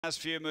Last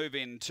few move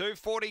in.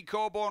 240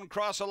 Corborn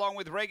Cross along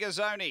with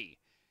Regazzoni.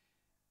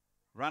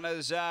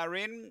 Runners are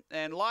in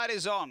and light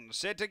is on.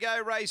 Set to go,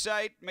 race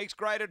 8. Mixed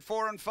graded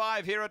 4 and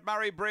 5 here at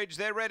Murray-Bridge.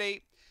 They're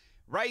ready.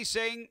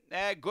 Racing,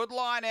 good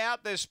line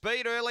out. There's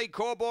speed early.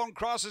 Corborn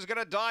Cross is going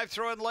to dive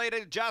through and lead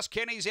it. Just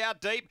Kenny's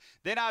out deep.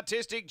 Then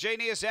Artistic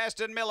Genius,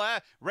 Aston Miller.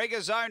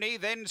 Regazzoni,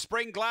 then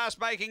Spring Glass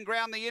making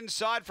ground the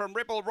inside from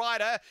Ripple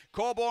Rider.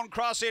 Corborn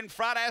Cross in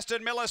front.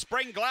 Aston Miller,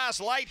 Spring Glass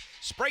late.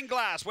 Spring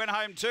Glass went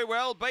home too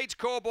well. Beats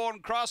Corborn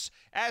Cross,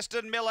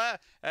 Aston Miller.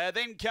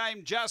 Then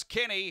came Just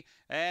Kenny,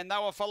 and they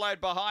were followed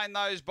behind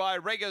those by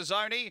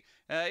Regazzoni.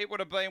 It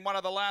would have been one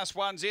of the last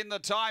ones in. The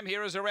time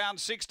here is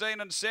around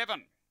 16 and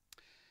 7.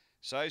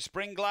 So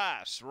Spring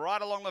Glass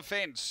right along the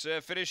fence,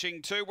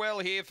 finishing too well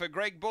here for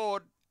Greg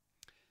Board.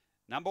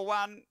 Number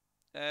 1,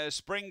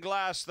 Spring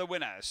Glass the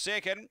winner.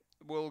 Second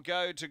will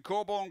go to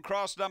Corborn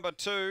Cross, number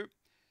 2.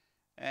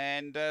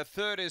 And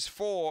third is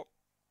 4,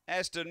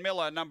 Aston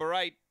Miller, number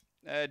 8.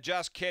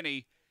 Just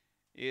Kenny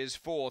is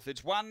 4th.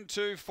 It's 1,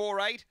 2, 4,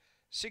 8,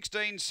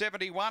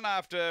 1671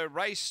 after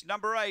race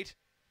number 8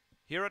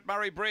 here at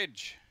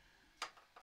Murray-Bridge.